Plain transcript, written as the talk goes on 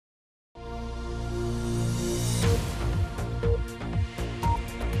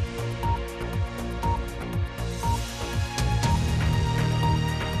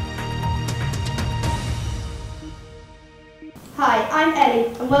I'm Ellie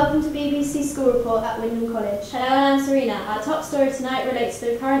and welcome to BBC School Report at Wymondham College. Hello, and I'm Serena. Our top story tonight relates to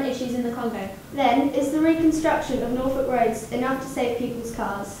the current issues in the Congo. Then, is the reconstruction of Norfolk roads enough to save people's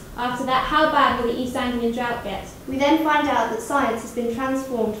cars? After that, how bad will the East Anglian drought get? We then find out that science has been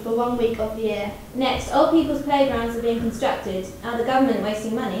transformed for 1 week of the year. Next, old people's playgrounds are being constructed. Are the government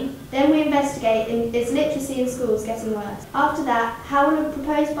wasting money? Then we investigate is literacy in schools getting worse. After that, how will a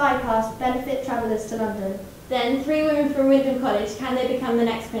proposed bypass benefit travellers to London? Then, 3 women from Wymondham College, can they become the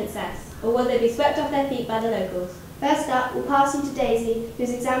next princess? Or will they be swept off their feet by the locals? First up, we'll pass you to Daisy, who's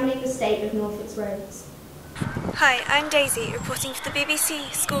examining the state of Norfolk's roads. Hi, I'm Daisy, reporting for the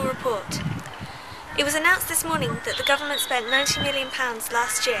BBC School Report. It was announced this morning that the government spent £90 million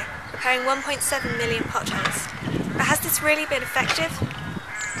last year repairing 1.7 million potholes. But has this really been effective?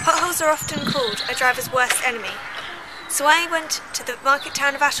 Potholes are often called a driver's worst enemy. So I went to the market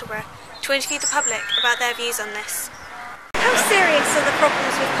town of Attleborough to interview the public about their views on this. How serious are the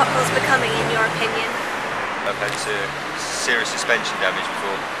problems with potholes becoming, in your opinion? I've had serious suspension damage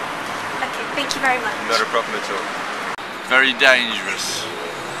before. Okay, thank you very much. Not a problem at all. Very dangerous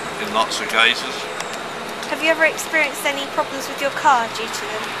in lots of cases. Have you ever experienced any problems with your car due to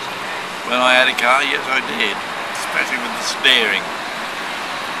them? When I had a car, yes I did, especially with the steering.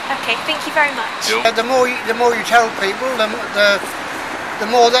 Okay, thank you very much. The more you tell people, the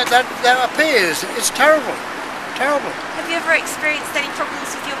more that appears. It's terrible, terrible. Have you ever experienced any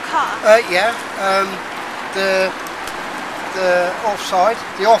problems with your car? Yeah, the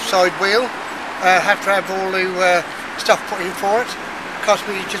offside wheel, had to have all the stuff put in for it. Cost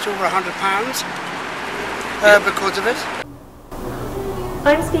me just over £100 because of it.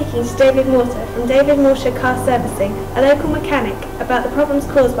 I'm speaking to David Morter from David Morter Car Servicing, a local mechanic, about the problems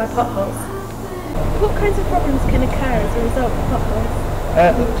caused by potholes. What kinds of problems can occur as a result of potholes?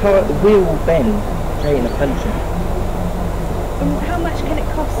 The wheel will bend, creating a puncture. And how much can it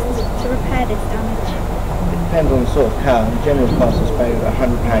cost to repair this damage? It depends on the sort of car. The general cost is about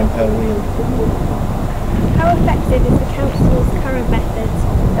 £100 per wheel. How effective is the council's current methods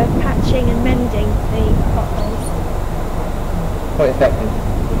of patching and mending the potholes? Quite effective.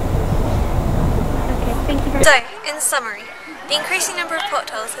 Okay, thank you very much. So, in summary, the increasing number of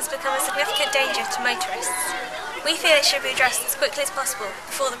potholes has become a significant danger to motorists. We feel it should be addressed as quickly as possible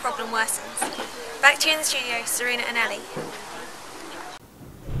before the problem worsens. Back to you in the studio, Serena and Ellie.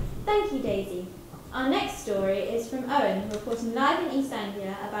 Thank you, Daisy. Our next story is from Owen, reporting live in East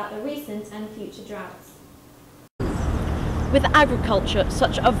Anglia about the recent and future droughts. With agriculture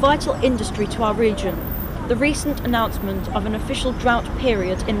such a vital industry to our region, the recent announcement of an official drought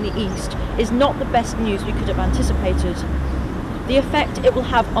period in the east is not the best news we could have anticipated. The effect it will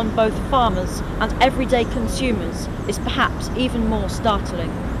have on both farmers and everyday consumers is perhaps even more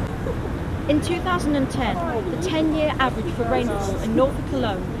startling. In 2010, the 10-year average for rainfall in Norfolk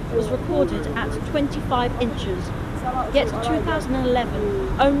alone was recorded at 25 inches, yet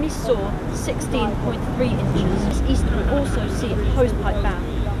 2011 only saw 16.3 inches. This east will also see a hosepipe ban.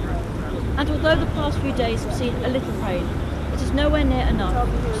 And although the past few days have seen a little rain, it is nowhere near enough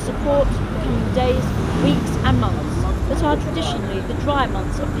to support the coming days, weeks and months that are traditionally the dry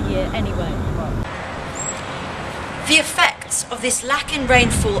months of the year anyway. The effects of this lack in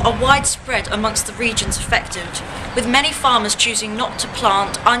rainfall are widespread amongst the regions affected, with many farmers choosing not to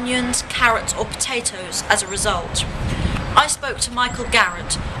plant onions, carrots or potatoes as a result. I spoke to Michael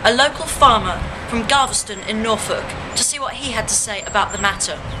Garrett, a local farmer from Galveston in Norfolk, to see what he had to say about the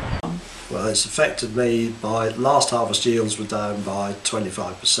matter. Well, it's affected me by last harvest yields were down by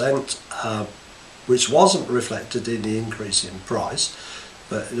 25%, which wasn't reflected in the increase in price,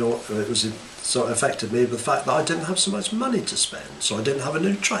 but it was sort of affected me with the fact that I didn't have so much money to spend, so I didn't have a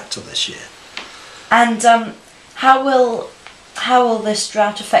new tractor this year. And how will this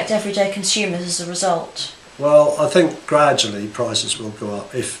drought affect everyday consumers as a result? Well, I think gradually prices will go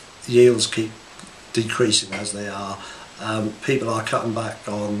up if yields keep decreasing as they are. People are cutting back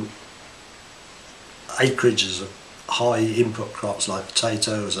on acreages of high input crops like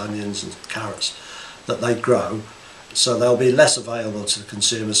potatoes, onions and carrots that they grow, so they'll be less available to the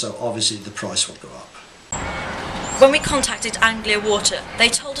consumer, so obviously the price will go up. When we contacted Anglia Water, they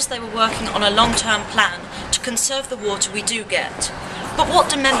told us they were working on a long-term plan to conserve the water we do get. But what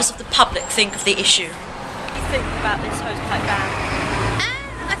do members of the public think of the issue? What do you think about this hosepipe ban?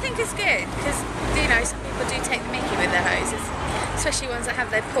 I think it's good because, you know, some people do take the mickey with their hoses, especially ones that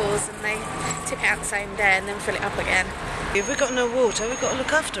have their pores and they tip it out the same day and then fill it up again. If we've got no water, we've got to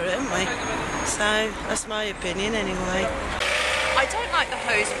look after it, haven't we? So that's my opinion anyway. I don't like the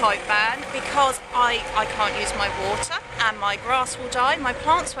hosepipe ban because I can't use my water and my grass will die, my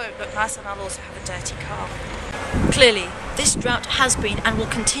plants won't look nice and I'll also have a dirty car. Clearly, this drought has been and will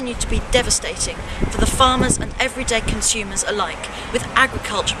continue to be devastating for the farmers and everyday consumers alike, with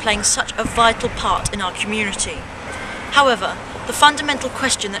agriculture playing such a vital part in our community. However, the fundamental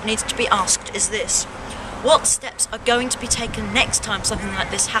question that needs to be asked is this: what steps are going to be taken next time something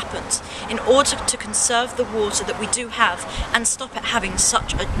like this happens in order to conserve the water that we do have and stop it having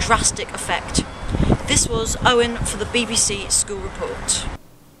such a drastic effect? This was Owen for the BBC School Report.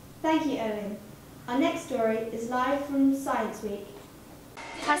 Thank you, Owen. Our next story is live from Science Week.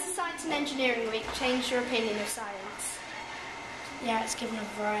 Has the Science and Engineering Week changed your opinion of science? Yeah, it's given a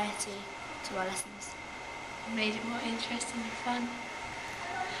variety to our lessons. Made it more interesting and fun.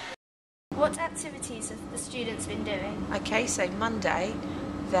 What activities have the students been doing? Okay, so Monday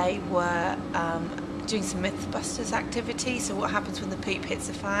they were doing some Mythbusters activities. So what happens when the poop hits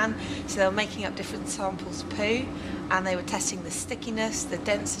the fan? So they were making up different samples of poo, and they were testing the stickiness, the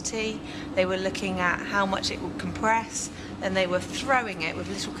density. They were looking at how much it would compress. Then they were throwing it with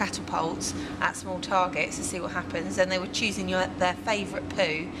little catapults at small targets to see what happens. Then they were choosing their favourite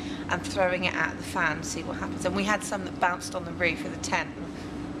poo and throwing it at the fan to see what happens. And we had some that bounced on the roof of the tent.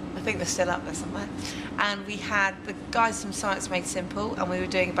 I think they're still up there somewhere. And we had the guys from Science Made Simple, and we were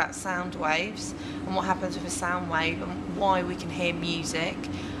doing about sound waves and what happens with a sound wave and why we can hear music,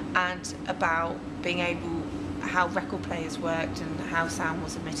 and about being able, how record players worked and how sound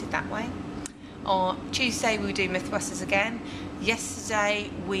was emitted that way. On Tuesday we were doing Mythbusters again.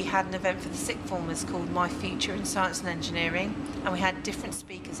 Yesterday we had an event for the sixth formers called My Future in Science and Engineering, and we had different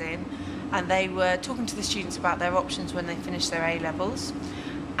speakers in, and they were talking to the students about their options when they finish their A-levels.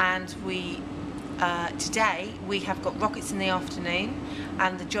 And today we have got rockets in the afternoon,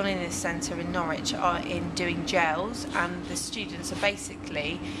 and the John Innes Centre in Norwich are in doing gels, and the students are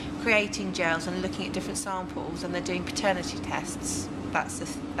basically creating gels and looking at different samples, and they're doing paternity tests. That's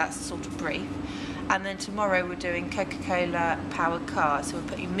the sort of brief. And then tomorrow we're doing Coca-Cola powered cars, so we're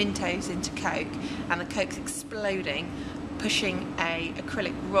putting Mentos into Coke, and the Coke's exploding, pushing a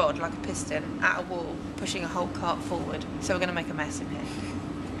acrylic rod like a piston at a wall, pushing a whole cart forward. So we're going to make a mess in here.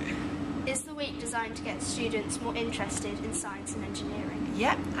 Is the week designed to get students more interested in science and engineering?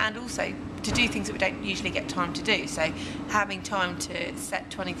 Yep, and also to do things that we don't usually get time to do. So having time to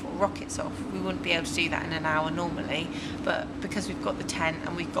set 24 rockets off, we wouldn't be able to do that in an hour normally, but because we've got the tent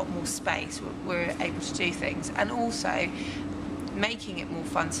and we've got more space, we're able to do things. And also making it more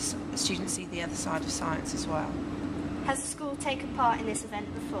fun so students see the other side of science as well. Has the school taken part in this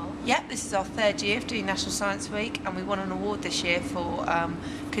event before? Yep, this is our third year of doing National Science Week, and we won an award this year for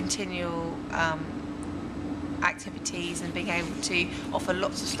continual activities and being able to offer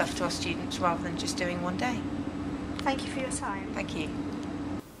lots of stuff to our students rather than just doing one day. Thank you for your time. Thank you.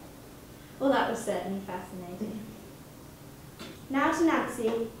 Well, that was certainly fascinating. Now to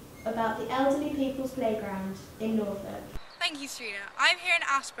Nancy about the Elderly People's Playground in Norfolk. Thank you, Serena. I'm here in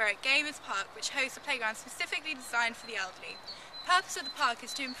Ashborough at Gamers Park, which hosts a playground specifically designed for the elderly. The purpose of the park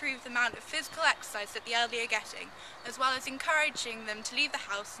is to improve the amount of physical exercise that the elderly are getting, as well as encouraging them to leave the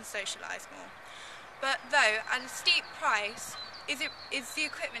house and socialise more. But though, at a steep price, is the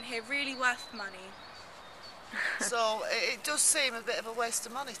equipment here really worth the money? So it does seem a bit of a waste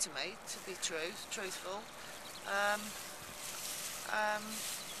of money to me, to be truthful.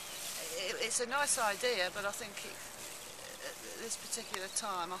 It's a nice idea, but I think at this particular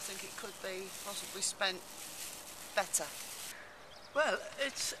time, I think it could be possibly spent better. Well,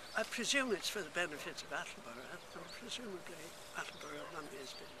 I presume it's for the benefit of Attleborough, and presumably Attleborough money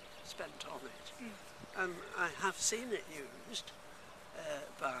has been spent on it. I have seen it used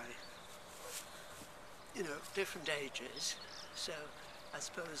by, different ages, so I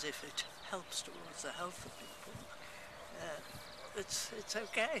suppose if it helps towards the health of people, it's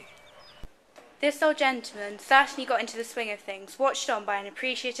okay. This old gentleman certainly got into the swing of things, watched on by an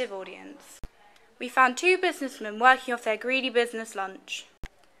appreciative audience. We found two businessmen working off their greedy business lunch,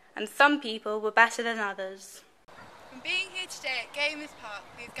 and some people were better than others. From being here today at Gamers Park,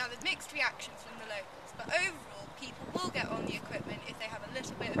 we have gathered mixed reactions from the locals, but overall, people will get on the equipment if they have a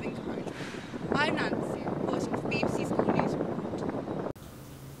little bit of encouragement. I'm Nancy, reporting for BBC School News Report.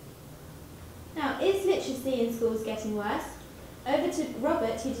 Now, is literacy in schools getting worse? Over to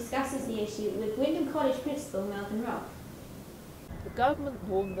Robert, who discusses the issue with Wymondham College Principal Melvin Robb. The government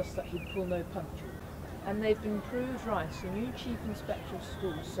warned us that he'd pull no punches, and they've been proved right. The new Chief Inspector of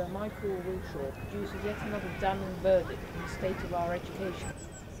Schools, Sir Michael Wilshaw, produces yet another damning verdict in the state of our education.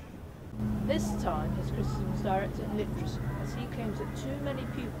 This time his criticism is directed at literacy, as he claims that too many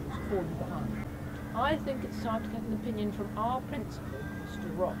pupils are falling behind. I think it's time to get an opinion from our principal,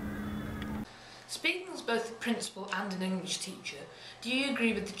 Mr. Robb. Speaking as both a principal and an English teacher, do you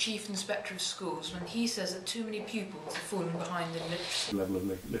agree with the Chief Inspector of Schools when he says that too many pupils have fallen behind in literacy? Level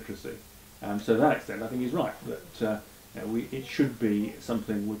of literacy. So to that extent, I think he's right, that it should be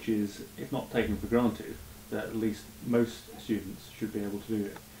something which is, if not taken for granted, that at least most students should be able to do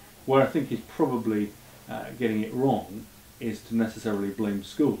it. Where I think he's probably getting it wrong is to necessarily blame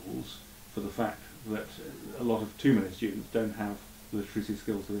schools for the fact that a lot of too many students don't have the literacy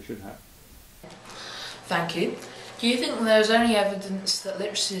skills that they should have. Thank you. Do you think there's any evidence that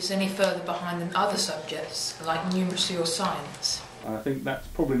literacy is any further behind than other subjects, like numeracy or science? I think that's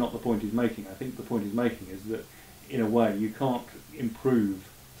probably not the point he's making. I think the point he's making is that, in a way, you can't improve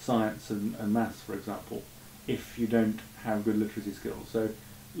science and maths, for example, if you don't have good literacy skills. So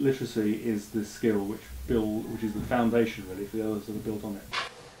literacy is the skill which is the foundation, really, for the others that are built on it.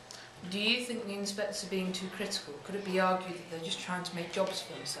 Do you think the inspectors are being too critical? Could it be argued that they're just trying to make jobs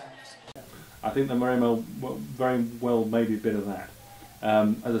for themselves? I think there very well may be a bit of that.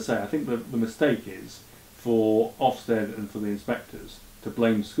 As I say, I think the mistake is for Ofsted and for the inspectors to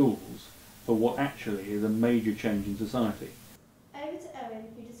blame schools for what actually is a major change in society. Over to Owen,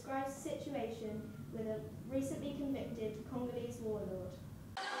 who describes the situation with a recently convicted Congolese warlord.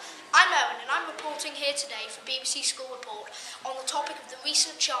 I'm Owen and I'm reporting here today for BBC School Report on the topic of the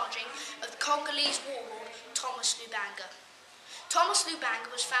recent charging of the Congolese warlord Thomas Lubanga. Thomas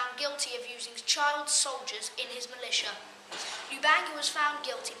Lubanga was found guilty of using child soldiers in his militia. Lubanga was found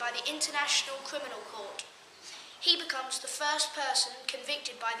guilty by the International Criminal Court. He becomes the first person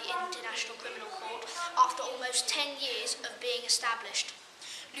convicted by the International Criminal Court after almost 10 years of being established.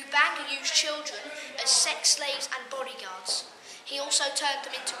 Lubanga used children as sex slaves and bodyguards. He also turned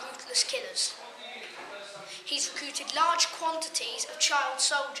them into ruthless killers. He's recruited large quantities of child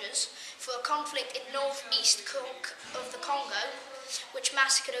soldiers for a conflict in northeast of the Congo, which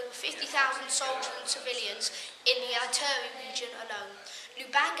massacred over 50,000 soldiers and civilians in the Ituri region alone.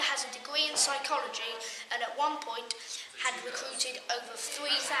 Lubanga has a degree in psychology and at one point had recruited over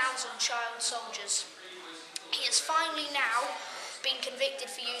 3,000 child soldiers. He has finally now been convicted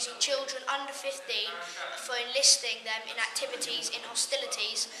for using children under 15 for enlisting them in activities in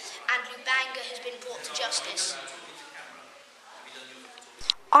hostilities, and Lubanga has been brought to justice.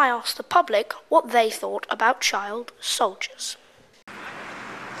 I asked the public what they thought about child soldiers.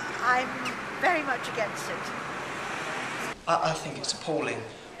 I'm very much against it. I think it's appalling.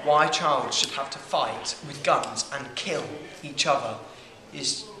 Why a child should have to fight with guns and kill each other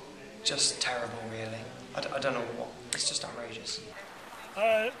is just terrible, really. I don't know what. It's just outrageous.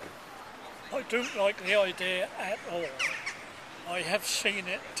 I don't like the idea at all. I have seen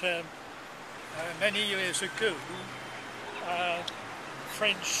it many years ago.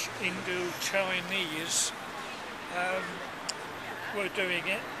 French, Indo-Chinese were doing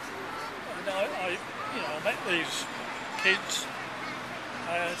it, and I met these kids.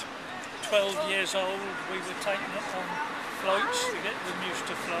 12 years old, we were taking it on floats to get them used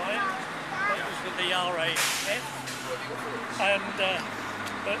to flying. That was with the RAF, and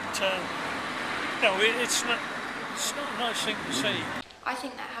no, it's not a nice thing to see. I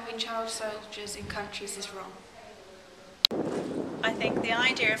think that having child soldiers in countries is wrong. I think the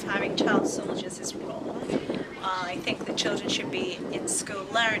idea of having child soldiers is wrong. I think that children should be in school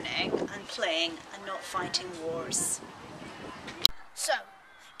learning and playing and not fighting wars. So,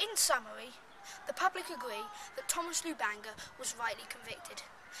 in summary, the public agree that Thomas Lubanga was rightly convicted,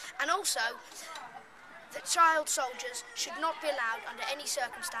 and also that child soldiers should not be allowed under any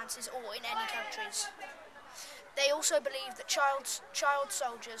circumstances or in any countries. They also believe that child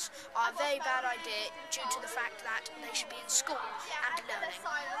soldiers are a very bad idea due to the fact that they should be in school and learning.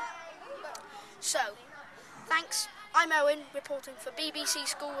 So, thanks. I'm Owen, reporting for BBC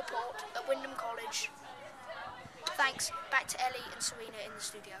School Report at Wymondham College. Thanks. Back to Ellie and Serena in the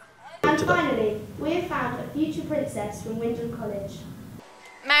studio. And finally, we have found a future princess from Wymondham College.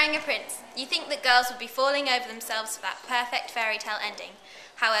 Marrying a prince. You think that girls would be falling over themselves for that perfect fairy tale ending.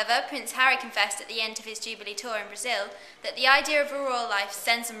 However, Prince Harry confessed at the end of his Jubilee tour in Brazil that the idea of a royal life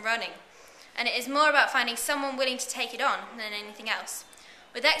sends him running, and it is more about finding someone willing to take it on than anything else.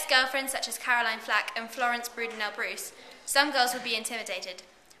 With ex-girlfriends such as Caroline Flack and Florence Brudenell-Bruce, some girls would be intimidated.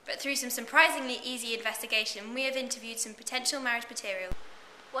 But through some surprisingly easy investigation, we have interviewed some potential marriage material.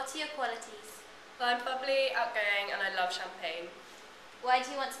 What are your qualities? Well, I'm probably outgoing and I love champagne. Why do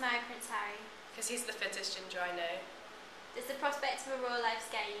you want to marry Prince Harry? Because he's the fittest ginger I know. Does the prospect of a royal life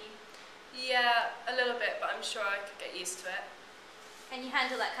scare you? Yeah, a little bit, but I'm sure I could get used to it. Can you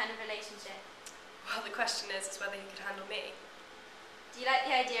handle that kind of relationship? Well, the question is whether he could handle me. Do you like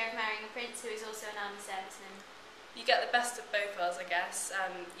the idea of marrying a prince who is also an army serviceman? You get the best of both worlds, I guess.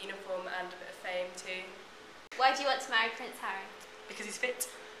 Uniform and a bit of fame too. Why do you want to marry Prince Harry? Because he's fit.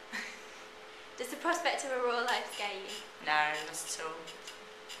 Does the prospect of a royal life scare you? No, not at all.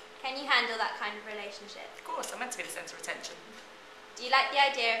 Can you handle that kind of relationship? Of course, I'm meant to be the centre of attention. Do you like the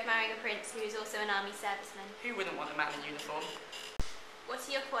idea of marrying a prince who is also an army serviceman? Who wouldn't want a man in uniform? What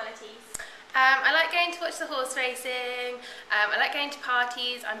are your qualities? I like going to watch the horse racing, I like going to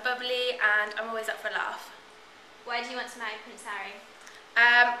parties, I'm bubbly and I'm always up for a laugh. Why do you want to marry Prince Harry?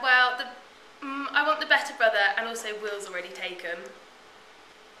 Well, I want the better brother and also Will's already taken.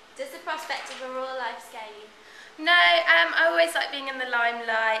 Does the prospect of a royal life scare you? No, I always like being in the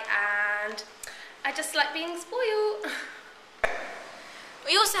limelight and I just like being spoiled.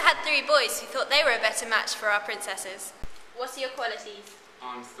 We also had 3 boys who thought they were a better match for our princesses. What are your qualities?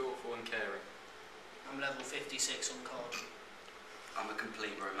 I'm thoughtful and caring. I'm level 56 on card. I'm a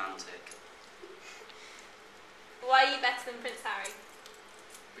complete romantic. Why are you better than Prince Harry?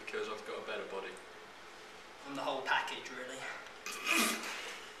 Because I've got a better body. I'm the whole package, really.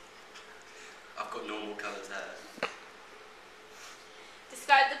 I've got normal coloured hair.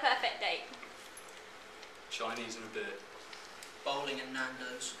 Describe the perfect date. Chinese and a beer. Bowling and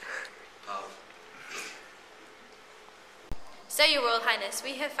Nando's. Pub. So, Your Royal Highness,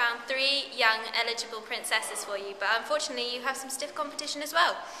 we have found 3 young eligible princesses for you, but unfortunately you have some stiff competition as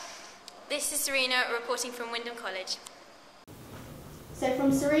well. This is Serena reporting from Wymondham College. So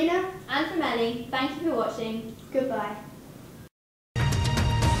from Serena and from Ellie, thank you for watching. Goodbye.